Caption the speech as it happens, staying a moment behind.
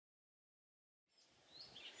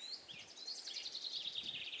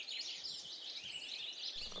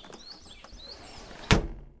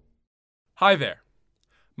Hi there.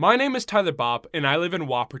 My name is Tyler Bopp, and I live in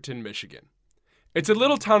Whopperton, Michigan. It's a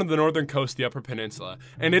little town on the northern coast of the Upper Peninsula,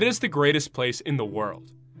 and it is the greatest place in the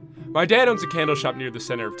world. My dad owns a candle shop near the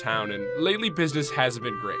center of town, and lately business hasn't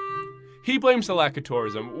been great. He blames the lack of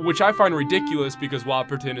tourism, which I find ridiculous because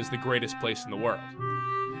Whopperton is the greatest place in the world.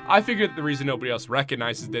 I figure that the reason nobody else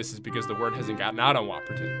recognizes this is because the word hasn't gotten out on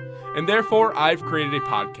Whopperton, and therefore I've created a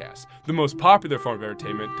podcast, the most popular form of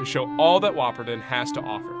entertainment, to show all that Whopperton has to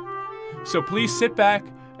offer. So please sit back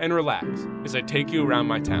and relax as I take you around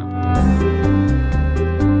my town.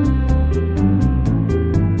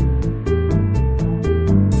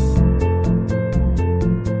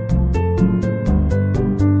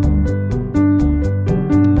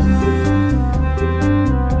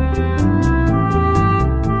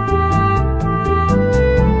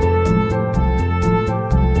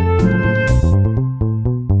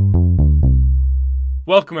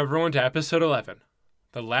 Welcome everyone to episode 11,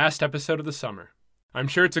 the last episode of the summer. I'm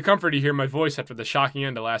sure it's a comfort to hear my voice after the shocking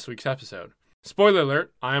end of last week's episode. Spoiler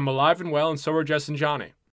alert, I am alive and well, and so are Jess and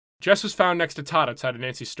Johnny. Jess was found next to Todd outside of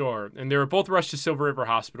Nancy's store, and they were both rushed to Silver River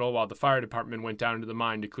Hospital while the fire department went down into the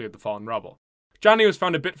mine to clear the fallen rubble. Johnny was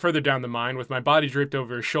found a bit further down the mine with my body draped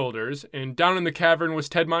over his shoulders, and down in the cavern was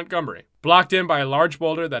Ted Montgomery, blocked in by a large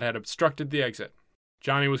boulder that had obstructed the exit.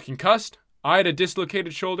 Johnny was concussed, I had a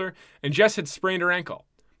dislocated shoulder, and Jess had sprained her ankle.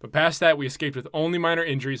 But past that, we escaped with only minor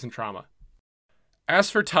injuries and trauma. As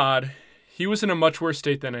for Todd, he was in a much worse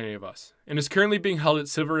state than any of us, and is currently being held at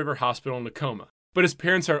Silver River Hospital in a coma. But his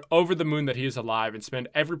parents are over the moon that he is alive and spend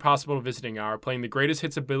every possible visiting hour playing the greatest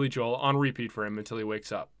hits of Billy Joel on repeat for him until he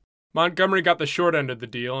wakes up. Montgomery got the short end of the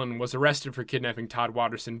deal and was arrested for kidnapping Todd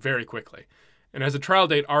Watterson very quickly, and has a trial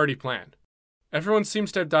date already planned. Everyone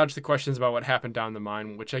seems to have dodged the questions about what happened down the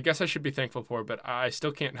mine, which I guess I should be thankful for, but I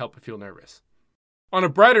still can't help but feel nervous. On a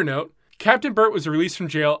brighter note, Captain Burt was released from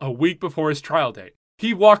jail a week before his trial date.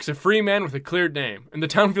 He walks a free man with a cleared name, and the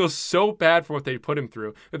town feels so bad for what they put him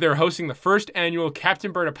through that they are hosting the first annual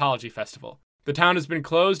Captain Burt Apology Festival. The town has been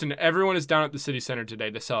closed, and everyone is down at the city center today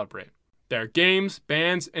to celebrate. There are games,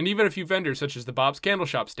 bands, and even a few vendors such as the Bob's Candle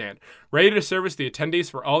Shop stand, ready to service the attendees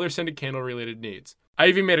for all their scented candle-related needs. I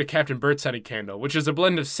even made a Captain Burt scented candle, which is a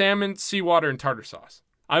blend of salmon, seawater, and tartar sauce.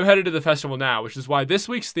 I'm headed to the festival now, which is why this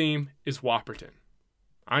week's theme is Whopperton.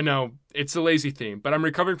 I know, it's a lazy theme, but I'm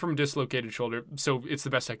recovering from a dislocated shoulder, so it's the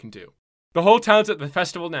best I can do. The whole town's at the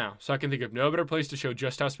festival now, so I can think of no better place to show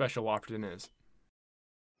just how special Whopperton is.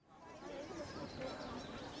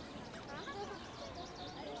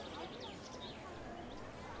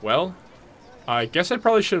 Well, I guess I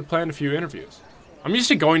probably should have planned a few interviews. I'm used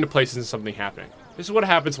to going to places and something happening. This is what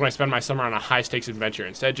happens when I spend my summer on a high-stakes adventure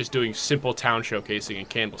instead of just doing simple town showcasing and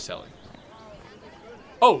candle selling.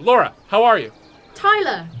 Oh, Laura, how are you?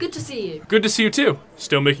 Tyler, good to see you. Good to see you too.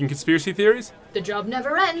 Still making conspiracy theories? The job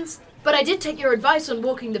never ends. But I did take your advice on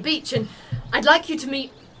walking the beach, and I'd like you to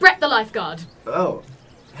meet Brett the lifeguard. Oh,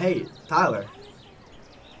 hey, Tyler.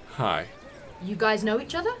 Hi. You guys know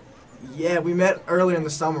each other? Yeah, we met earlier in the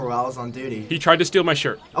summer while I was on duty. He tried to steal my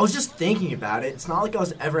shirt. I was just thinking about it. It's not like I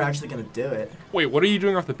was ever actually going to do it. Wait, what are you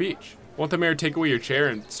doing off the beach? Won't the mayor take away your chair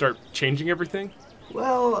and start changing everything?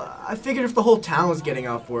 Well, I figured if the whole town was getting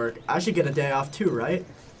off work, I should get a day off too, right?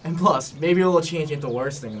 And plus, maybe a little change ain't the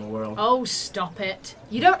worst thing in the world. Oh, stop it.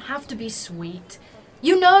 You don't have to be sweet.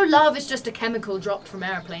 You know love is just a chemical dropped from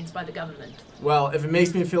airplanes by the government. Well, if it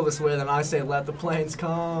makes me feel this way, then I say let the planes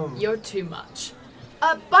come. You're too much.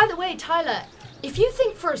 By the way, Tyler, if you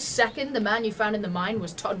think for a second the man you found in the mine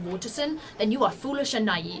was Todd Watterson, then you are foolish and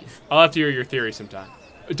naive. I'll have to hear your theory sometime.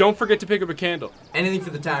 Don't forget to pick up a candle. Anything for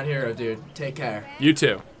the town hero, dude. Take care. You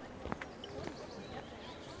too.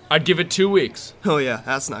 I'd give it 2 weeks. Oh yeah,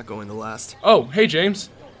 that's not going to last. Oh, hey James.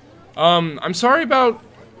 I'm sorry about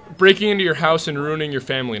breaking into your house and ruining your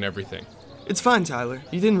family and everything. It's fine, Tyler.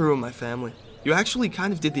 You didn't ruin my family. You actually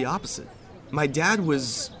kind of did the opposite. My dad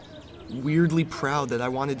was weirdly proud that I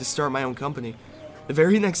wanted to start my own company. The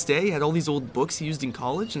very next day, he had all these old books he used in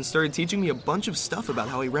college and started teaching me a bunch of stuff about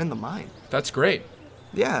how he ran the mine. That's great.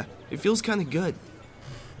 Yeah, it feels kind of good.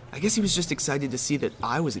 I guess he was just excited to see that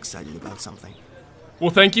I was excited about something. Well,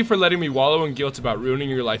 thank you for letting me wallow in guilt about ruining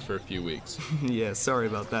your life for a few weeks. Yeah, sorry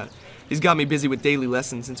about that. He's got me busy with daily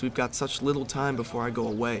lessons since we've got such little time before I go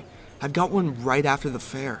away. I've got one right after the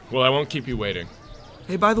fair. Well, I won't keep you waiting.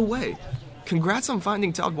 Hey, by the way, congrats on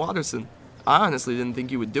finding Todd Watterson. I honestly didn't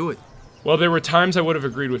think you would do it. Well, there were times I would have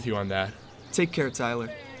agreed with you on that. Take care, Tyler.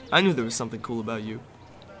 I knew there was something cool about you.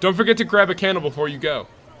 Don't forget to grab a candle before you go.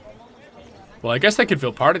 Well, I guess that could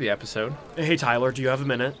feel part of the episode. Hey, Tyler, do you have a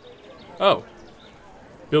minute? Oh.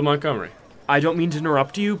 Bill Montgomery. I don't mean to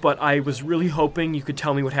interrupt you, but I was really hoping you could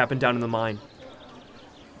tell me what happened down in the mine.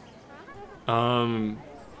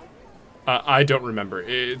 I don't remember.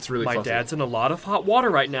 It's really My fuzzy. dad's in a lot of hot water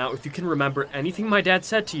right now. If you can remember anything my dad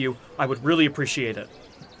said to you, I would really appreciate it.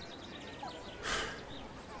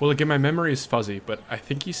 Well, again, my memory is fuzzy, but I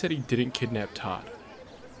think he said he didn't kidnap Todd.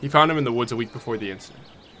 He found him in the woods a week before the incident.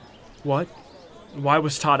 What? Why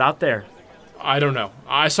was Todd out there? I don't know.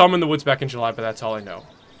 I saw him in the woods back in July, but that's all I know.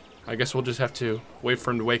 I guess we'll just have to wait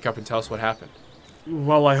for him to wake up and tell us what happened.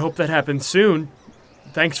 Well, I hope that happens soon.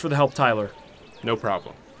 Thanks for the help, Tyler. No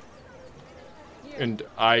problem. And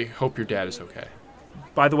I hope your dad is okay.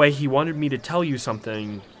 By the way, he wanted me to tell you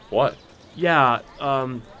something. What? Yeah,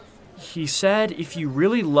 he said if you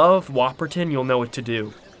really love Whopperton, you'll know what to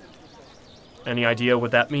do. Any idea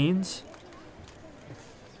what that means?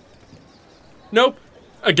 Nope.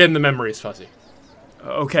 Again, the memory is fuzzy.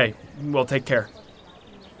 Okay, well, take care.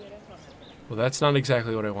 Well, that's not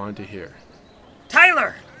exactly what I wanted to hear.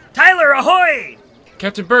 Tyler! Tyler, ahoy!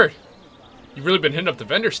 Captain Bert, you've really been hitting up the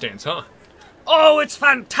vendor stands, huh? Oh, it's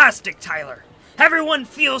fantastic, Tyler. Everyone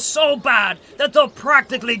feels so bad that they'll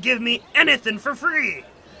practically give me anything for free.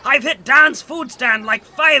 I've hit Dan's food stand like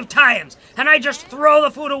 5 times, and I just throw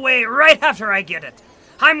the food away right after I get it.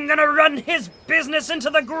 I'm gonna run his business into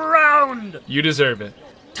the ground. You deserve it.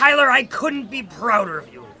 Tyler, I couldn't be prouder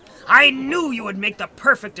of you. I knew you would make the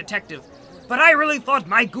perfect detective, but I really thought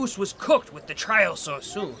my goose was cooked with the trial so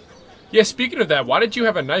soon. Yeah, speaking of that, why did you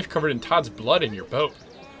have a knife covered in Todd's blood in your boat?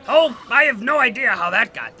 Oh, I have no idea how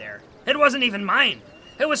that got there. It wasn't even mine.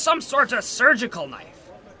 It was some sort of surgical knife.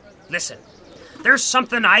 Listen, there's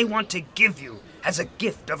something I want to give you as a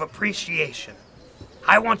gift of appreciation.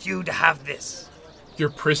 I want you to have this. Your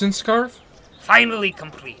prison scarf? Finally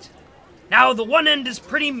complete. Now, the one end is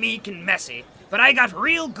pretty meek and messy, but I got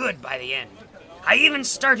real good by the end. I even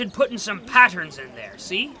started putting some patterns in there,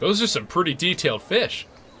 see? Those are some pretty detailed fish.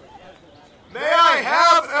 May I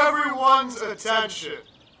have everyone's attention?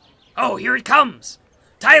 Oh, here it comes.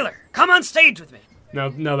 Tyler, come on stage with me.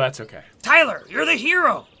 No, that's okay. Tyler, you're the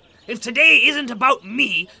hero. If today isn't about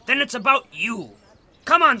me, then it's about you.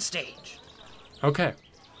 Come on stage. Okay.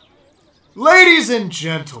 Ladies and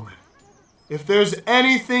gentlemen, if there's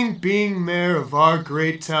anything being mayor of our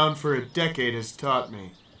great town for a decade has taught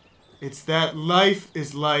me, it's that life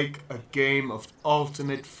is like a game of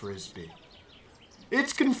ultimate frisbee.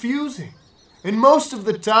 It's confusing, and most of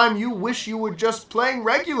the time you wish you were just playing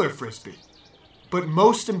regular frisbee. But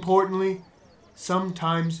most importantly,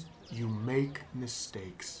 sometimes you make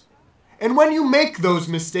mistakes. And when you make those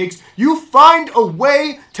mistakes, you find a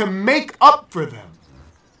way to make up for them.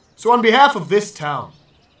 So on behalf of this town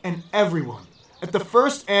and everyone at the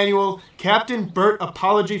first annual Captain Bert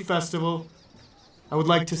Apology Festival, I would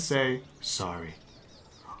like to say sorry.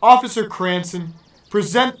 Officer Cranston,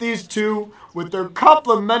 present these two with their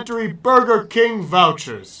complimentary Burger King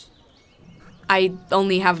vouchers. I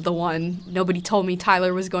only have the one. Nobody told me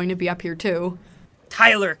Tyler was going to be up here too.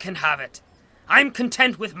 Tyler can have it. I'm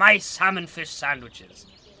content with my salmon fish sandwiches.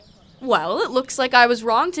 Well, it looks like I was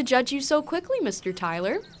wrong to judge you so quickly, Mr.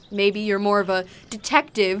 Tyler. Maybe you're more of a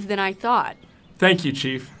detective than I thought. Thank you,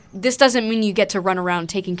 Chief. This doesn't mean you get to run around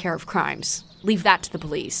taking care of crimes. Leave that to the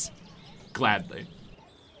police. Gladly.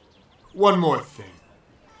 One more thing.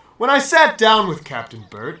 When I sat down with Captain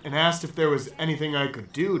Bert and asked if there was anything I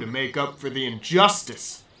could do to make up for the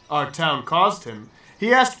injustice our town caused him,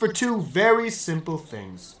 he asked for 2 very simple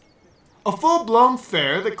things. A full-blown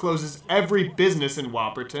fair that closes every business in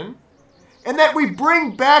Whopperton, and that we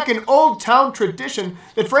bring back an old town tradition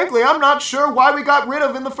that frankly I'm not sure why we got rid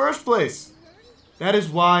of in the first place. That is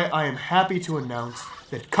why I am happy to announce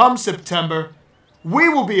that come September, we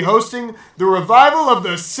will be hosting the revival of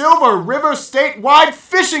the Silver River Statewide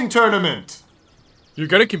Fishing Tournament. You're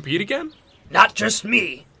gonna compete again? Not just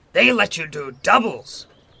me. They let you do doubles.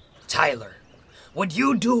 Tyler, would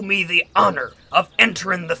you do me the honor of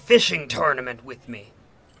entering the fishing tournament with me?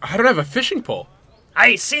 I don't have a fishing pole.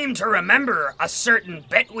 I seem to remember a certain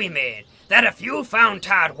bet we made that if you found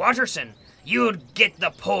Todd Watterson, you'd get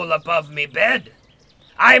the pole above me bed.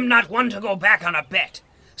 I'm not one to go back on a bet.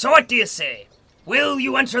 So what do you say? Will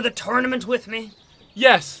you enter the tournament with me?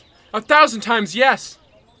 Yes. 1,000 times yes.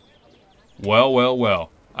 Well.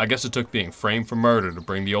 I guess it took being framed for murder to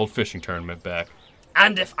bring the old fishing tournament back.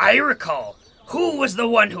 And if I recall, who was the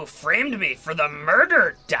one who framed me for the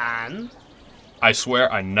murder, Dan? I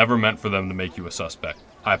swear I never meant for them to make you a suspect.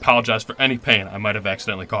 I apologize for any pain I might have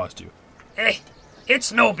accidentally caused you.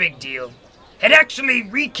 It's no big deal. It actually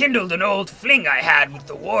rekindled an old fling I had with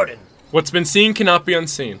the warden. What's been seen cannot be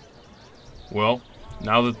unseen. Well,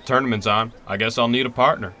 now that the tournament's on, I guess I'll need a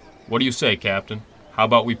partner. What do you say, Captain? How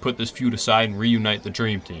about we put this feud aside and reunite the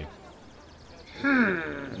Dream Team?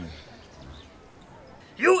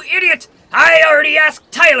 You idiot! I already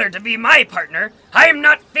asked Tyler to be my partner. I'm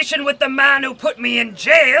not fishing with the man who put me in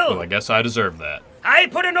jail. Well, I guess I deserve that. I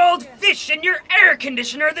put an old fish in your air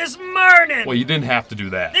conditioner this morning. Well, you didn't have to do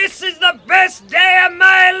that. This is the best day of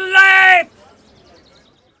my life!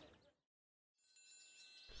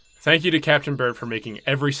 Thank you to Captain Burt for making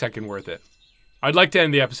every second worth it. I'd like to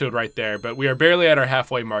end the episode right there, but we are barely at our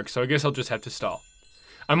halfway mark, so I guess I'll just have to stall.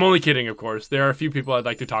 I'm only kidding, of course. There are a few people I'd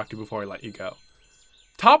like to talk to before I let you go.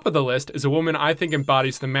 Top of the list is a woman I think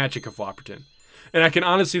embodies the magic of Whopperton, and I can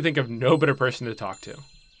honestly think of no better person to talk to.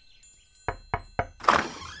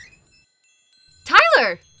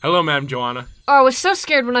 Tyler! Hello, Madam Joanna. Oh, I was so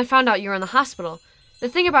scared when I found out you were in the hospital. The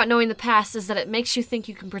thing about knowing the past is that it makes you think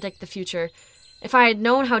you can predict the future. If I had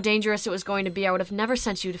known how dangerous it was going to be, I would have never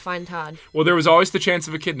sent you to find Todd. Well, there was always the chance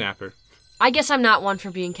of a kidnapper. I guess I'm not one for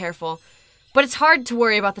being careful. But it's hard to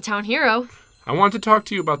worry about the town hero. I want to talk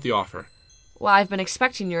to you about the offer. Well, I've been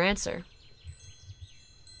expecting your answer.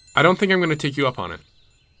 I don't think I'm going to take you up on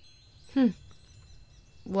it.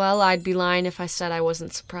 Well, I'd be lying if I said I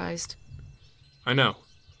wasn't surprised. I know.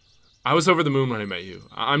 I was over the moon when I met you.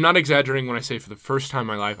 I'm not exaggerating when I say for the first time in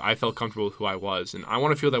my life I felt comfortable with who I was, and I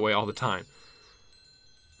want to feel that way all the time.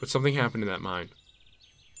 But something happened in that mind.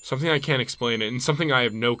 Something I can't explain, and something I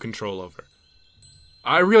have no control over.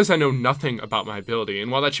 I realize I know nothing about my ability, and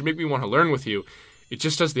while that should make me want to learn with you, it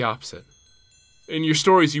just does the opposite. In your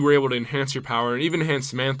stories, you were able to enhance your power, and even enhance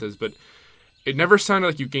Samantha's, but it never sounded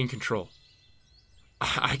like you gained control.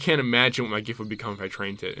 I can't imagine what my gift would become if I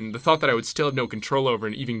trained it, and the thought that I would still have no control over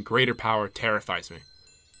an even greater power terrifies me.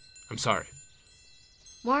 I'm sorry.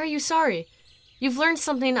 Why are you sorry? You've learned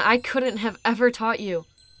something I couldn't have ever taught you.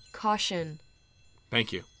 Caution.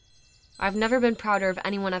 Thank you. I've never been prouder of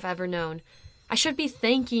anyone I've ever known. I should be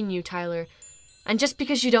thanking you, Tyler. And just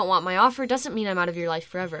because you don't want my offer doesn't mean I'm out of your life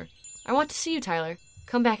forever. I want to see you, Tyler.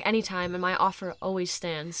 Come back anytime, and my offer always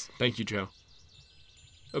stands. Thank you, Joe.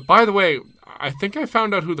 By the way, I think I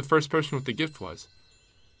found out who the first person with the gift was.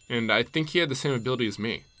 And I think he had the same ability as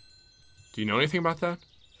me. Do you know anything about that?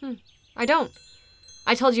 I don't.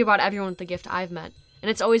 I told you about everyone with the gift I've met,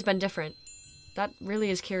 and it's always been different. That really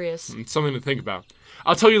is curious. It's something to think about.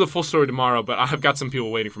 I'll tell you the full story tomorrow, but I've got some people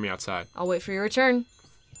waiting for me outside. I'll wait for your return.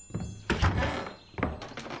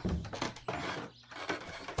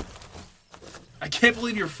 I can't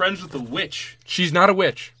believe you're friends with the witch. She's not a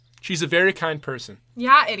witch. She's a very kind person.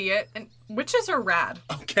 Yeah, idiot. And witches are rad.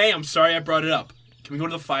 Okay, I'm sorry I brought it up. Can we go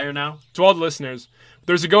to the fire now? To all the listeners,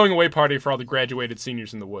 there's a going away party for all the graduated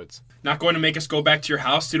seniors in the woods. Not going to make us go back to your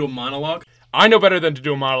house to do a monologue? I know better than to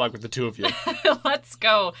do a monologue with the two of you. Let's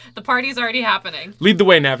go. The party's already happening. Lead the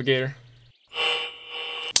way, Navigator.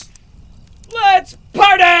 Let's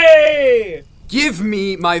party! Give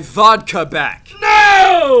me my vodka back.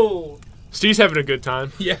 No! Steve's having a good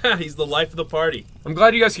time. Yeah, he's the life of the party. I'm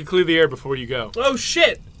glad you guys could clear the air before you go. Oh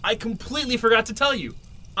shit! I completely forgot to tell you.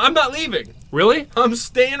 I'm not leaving. Really? I'm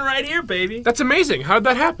staying right here, baby. That's amazing. How'd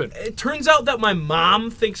that happen? It turns out that my mom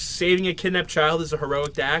thinks saving a kidnapped child is a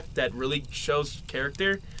heroic act that really shows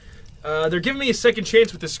character. They're giving me a second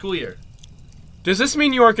chance with this school year. Does this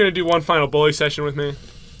mean you aren't going to do one final bully session with me?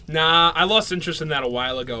 Nah, I lost interest in that a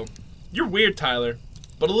while ago. You're weird, Tyler,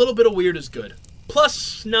 but a little bit of weird is good.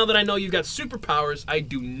 Plus, now that I know you've got superpowers, I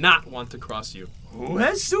do not want to cross you. Who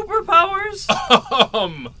has superpowers?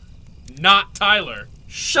 Not Tyler.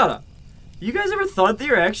 Shut up. You guys ever thought they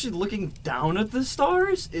were actually looking down at the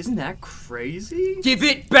stars? Isn't that crazy? Give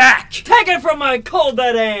it back! Take it from my cold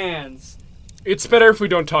dead hands! It's better if we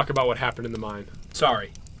don't talk about what happened in the mine.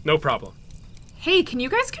 Sorry. No problem. Hey, can you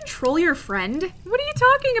guys control your friend? What are you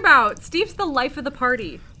talking about? Steve's the life of the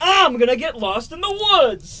party. I'm gonna get lost in the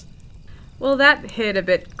woods! Well, that hit a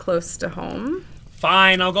bit close to home.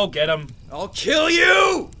 Fine, I'll go get him. I'll kill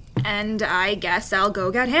you! And I guess I'll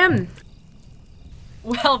go get him.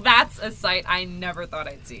 Well, that's a sight I never thought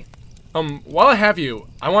I'd see. While I have you,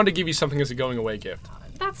 I wanted to give you something as a going away gift.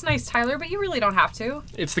 That's nice, Tyler, but you really don't have to.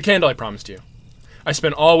 It's the candle I promised you. I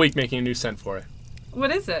spent all week making a new scent for it. What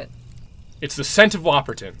is it? It's the scent of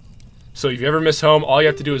Whopperton. So if you ever miss home, all you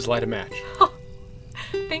have to do is light a match.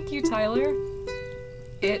 Thank you, Tyler.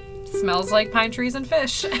 It smells like pine trees and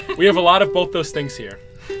fish. We have a lot of both those things here.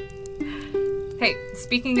 Hey,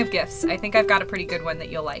 speaking of gifts, I think I've got a pretty good one that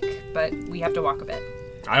you'll like, but we have to walk a bit.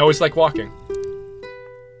 I always like walking.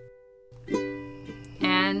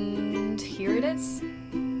 And here it is.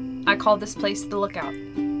 I call this place the Lookout.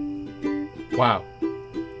 Wow.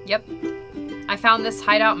 Yep. I found this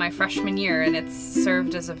hideout my freshman year, and it's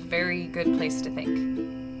served as a very good place to think.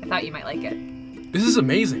 thought you might like it. This is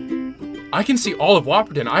amazing. I can see all of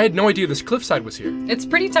Whopperton. I had no idea this cliffside was here. It's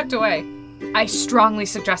pretty tucked away. I strongly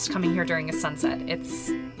suggest coming here during a sunset.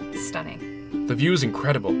 It's stunning. The view is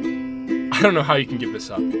incredible. I don't know how you can give this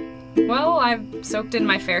up. Well, I've soaked in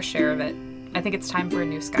my fair share of it. I think it's time for a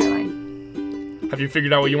new skyline. Have you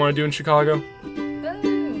figured out what you want to do in Chicago?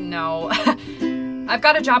 No. I've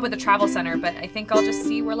got a job with a travel center, but I think I'll just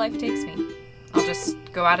see where life takes me. I'll just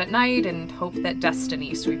go out at night and hope that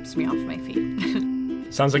destiny sweeps me off my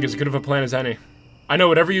feet. Sounds like as good of a plan as any. I know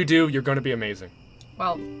whatever you do, you're going to be amazing.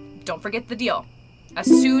 Well, don't forget the deal. As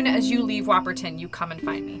soon as you leave Whopperton, you come and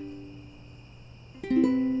find me.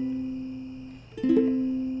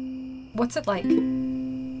 What's it like?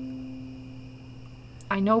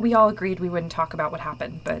 I know we all agreed we wouldn't talk about what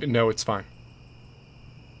happened, but... No, it's fine.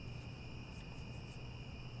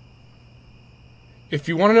 If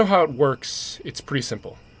you want to know how it works, it's pretty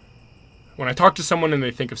simple. When I talk to someone and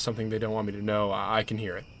they think of something they don't want me to know, I can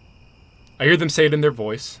hear it. I hear them say it in their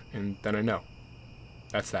voice, and then I know.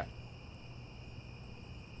 That's that.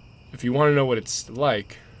 If you want to know what it's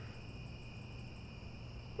like...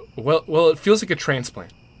 Well, it feels like a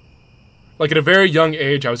transplant. Like at a very young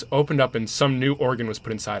age, I was opened up and some new organ was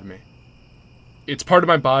put inside me. It's part of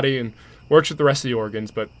my body and works with the rest of the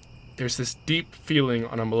organs, but there's this deep feeling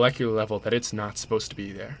on a molecular level that it's not supposed to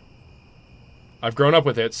be there. I've grown up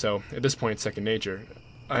with it, so at this point it's second nature.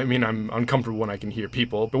 I mean, I'm uncomfortable when I can hear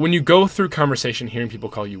people, but when you go through conversation hearing people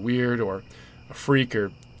call you weird or a freak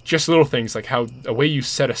or just little things like how a way you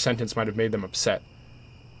said a sentence might have made them upset,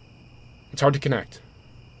 it's hard to connect.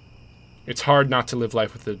 It's hard not to live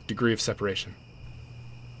life with a degree of separation.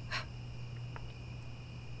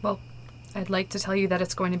 Well, I'd like to tell you that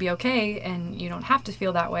it's going to be okay, and you don't have to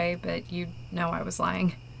feel that way, but you know I was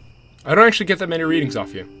lying. I don't actually get that many readings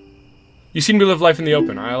off you. You seem to live life in the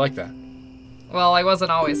open. I like that. Well, I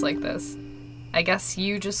wasn't always like this. I guess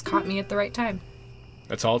you just caught me at the right time.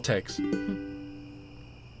 That's all it takes.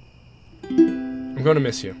 I'm going to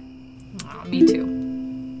miss you. Aw, me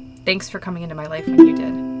too. Thanks for coming into my life when you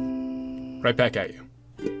did. Right back at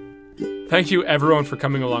you. Thank you, everyone, for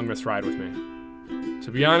coming along this ride with me. To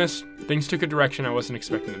be honest, things took a direction I wasn't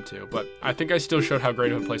expecting them to, but I think I still showed how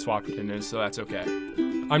great of a place Whopperton is, so that's okay.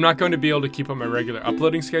 I'm not going to be able to keep up my regular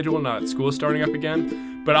uploading schedule now that school is starting up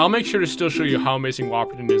again, but I'll make sure to still show you how amazing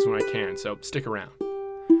Whopperton is when I can, so stick around.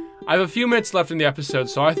 I have a few minutes left in the episode,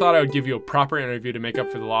 so I thought I would give you a proper interview to make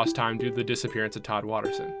up for the lost time due to the disappearance of Todd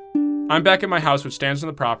Watterson. I'm back at my house, which stands on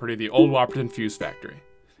the property of the old Whopperton Fuse Factory.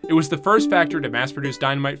 It was the first factory to mass-produce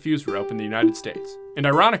dynamite fuse rope in the United States, and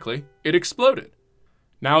ironically, it exploded.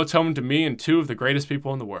 Now it's home to me and two of the greatest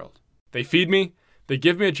people in the world. They feed me, they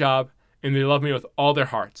give me a job, and they love me with all their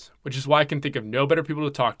hearts, which is why I can think of no better people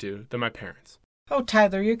to talk to than my parents. Oh,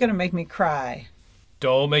 Tyler, you're gonna make me cry.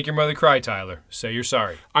 Don't make your mother cry, Tyler. Say you're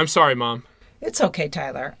sorry. I'm sorry, Mom. It's okay,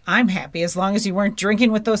 Tyler. I'm happy as long as you weren't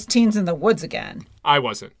drinking with those teens in the woods again. I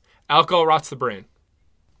wasn't. Alcohol rots the brain.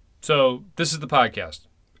 So, this is the podcast.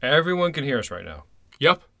 Everyone can hear us right now.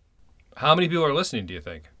 Yep. How many people are listening, do you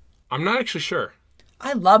think? I'm not actually sure.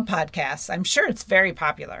 I love podcasts. I'm sure it's very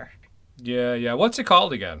popular. Yeah. What's it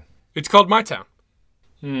called again? It's called My Town.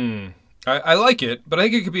 I like it, but I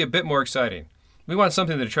think it could be a bit more exciting. We want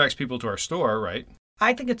something that attracts people to our store, right?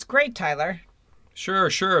 I think it's great, Tyler. Sure,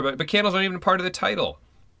 but candles aren't even part of the title.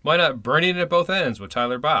 Why not burning it at both ends with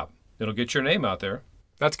Tyler Bob? It'll get your name out there.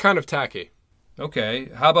 That's kind of tacky. Okay,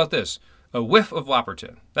 how about this? A whiff of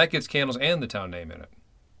Whopperton. That gets candles and the town name in it.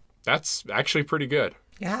 That's actually pretty good.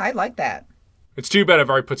 Yeah, I like that. It's too bad I've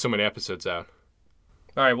already put so many episodes out.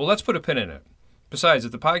 All right, well, let's put a pin in it. Besides,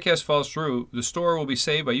 if the podcast falls through, the store will be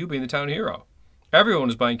saved by you being the town hero. Everyone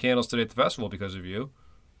is buying candles today at the festival because of you.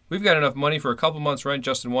 We've got enough money for a couple months' rent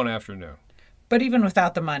just in one afternoon. But even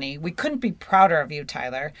without the money, we couldn't be prouder of you,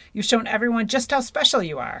 Tyler. You've shown everyone just how special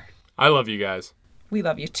you are. I love you guys. We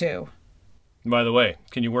love you too. By the way,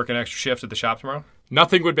 can you work an extra shift at the shop tomorrow?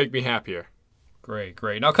 Nothing would make me happier.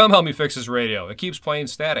 Great. Now come help me fix this radio. It keeps playing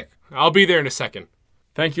static. I'll be there in a second.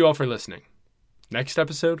 Thank you all for listening. Next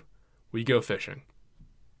episode, we go fishing.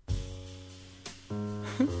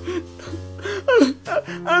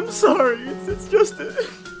 I'm sorry. It's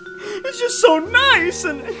just so nice,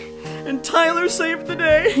 and Tyler saved the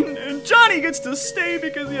day, and Johnny gets to stay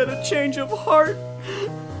because he had a change of heart,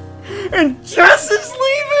 and Jess is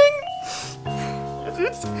leaving.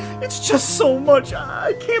 It's just so much.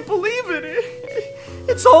 I can't believe it.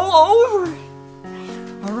 It's all over.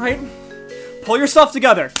 All right, pull yourself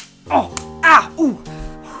together.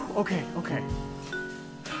 Okay.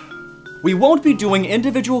 We won't be doing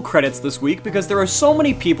individual credits this week because there are so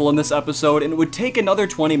many people in this episode and it would take another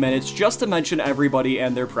 20 minutes just to mention everybody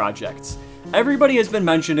and their projects. Everybody has been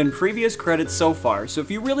mentioned in previous credits so far, so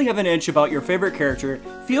if you really have an itch about your favorite character,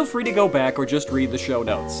 feel free to go back or just read the show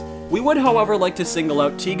notes. We would, however, like to single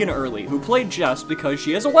out Tegan Early, who played Jess because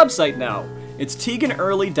she has a website now. It's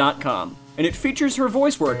teganearly.com, and it features her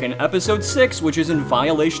voice work in episode 6, which is in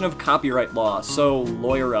violation of copyright law, so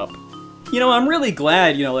lawyer up. You know, I'm really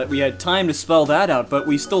glad, that we had time to spell that out, but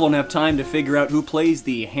we still don't have time to figure out who plays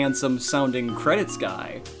the handsome-sounding credits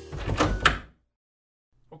guy.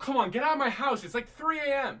 Oh, come on, get out of my house. It's like 3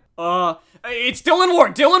 a.m. It's Dylan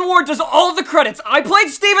Ward. Dylan Ward does all of the credits. I played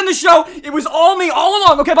Steve in the show. It was all me all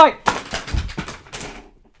along. Okay, bye.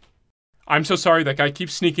 I'm so sorry that guy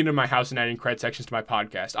keeps sneaking into my house and adding credit sections to my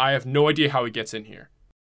podcast. I have no idea how he gets in here.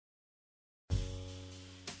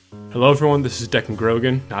 Hello everyone, this is Declan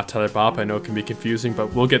Grogan, not Tyler Bopp. I know it can be confusing,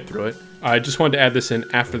 but we'll get through it. I just wanted to add this in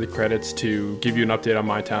after the credits to give you an update on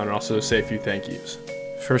My Town and also say a few thank yous.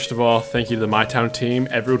 First of all, thank you to the My Town team,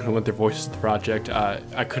 everyone who lent their voices to the project.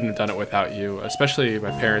 I couldn't have done it without you, especially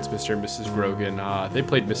my parents, Mr. and Mrs. Grogan. They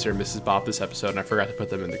played Mr. and Mrs. Bopp this episode, and I forgot to put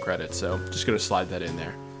them in the credits, so just gonna slide that in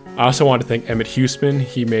there. I also want to thank Emmett Huseman.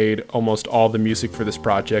 He made almost all the music for this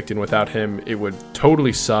project, and without him, it would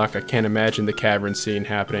totally suck. I can't imagine the cavern scene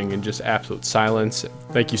happening in just absolute silence.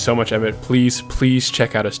 Thank you so much, Emmett. Please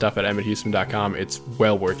check out his stuff at emmetthuseman.com. It's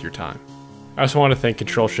well worth your time. I also want to thank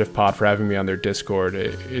Control Shift Pod for having me on their Discord.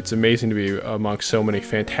 It's amazing to be amongst so many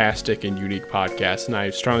fantastic and unique podcasts, and I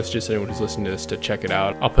strongly suggest anyone who's listening to this to check it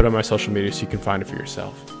out. I'll put it on my social media so you can find it for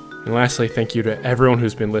yourself. And lastly, thank you to everyone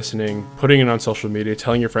who's been listening, putting it on social media,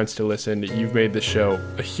 telling your friends to listen. You've made this show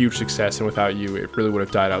a huge success, and without you, it really would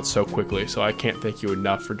have died out so quickly. So I can't thank you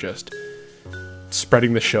enough for just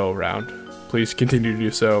spreading the show around. Please continue to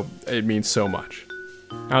do so. It means so much.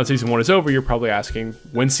 Now that season 1 is over, you're probably asking,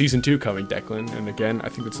 when's season 2 coming, Declan? And again, I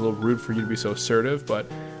think it's a little rude for you to be so assertive, but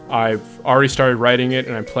I've already started writing it,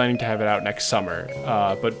 and I'm planning to have it out next summer.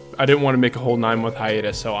 But I didn't want to make a whole 9-month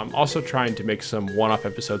hiatus, so I'm also trying to make some one-off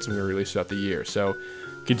episodes I'm going to release throughout the year. So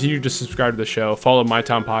continue to subscribe to the show. Follow My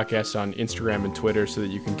Town Podcast on Instagram and Twitter so that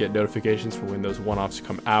you can get notifications for when those one-offs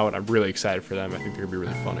come out. I'm really excited for them. I think they're going to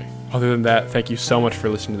be really funny. Other than that, thank you so much for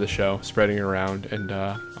listening to the show, spreading it around, and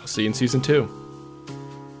I'll see you in season 2.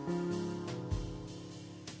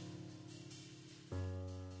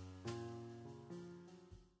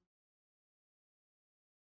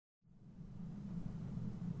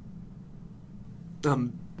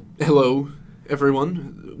 Hello,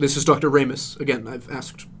 everyone. This is Dr. Ramus. Again, I've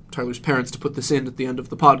asked Tyler's parents to put this in at the end of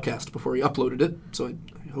the podcast before he uploaded it, so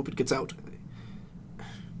I hope it gets out.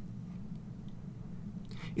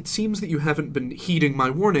 It seems that you haven't been heeding my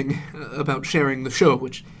warning about sharing the show,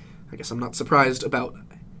 which I guess I'm not surprised about.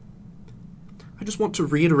 I just want to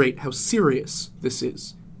reiterate how serious this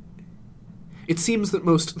is. It seems that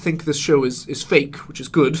most think this show is fake, which is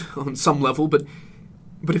good on some level, but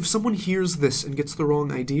if someone hears this and gets the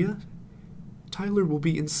wrong idea, Tyler will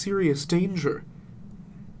be in serious danger.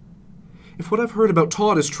 If what I've heard about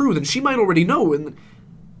Todd is true, then she might already know, and...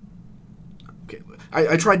 Okay,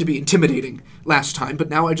 I tried to be intimidating last time, but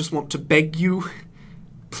now I just want to beg you,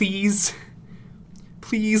 please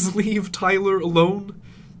leave Tyler alone.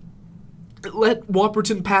 Let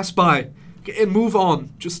Whopperton pass by, and move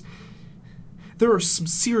on. There are some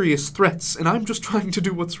serious threats, and I'm just trying to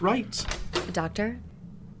do what's right. Doctor?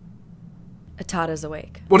 Todd is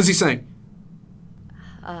awake. What is he saying?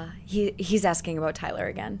 He's asking about Tyler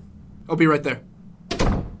again. I'll be right there.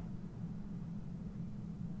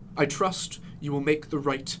 I trust you will make the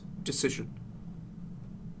right decision.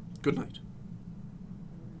 Good night.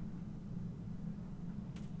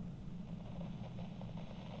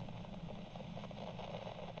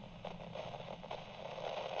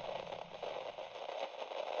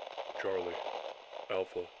 Charlie,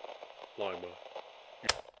 Alpha, Lima.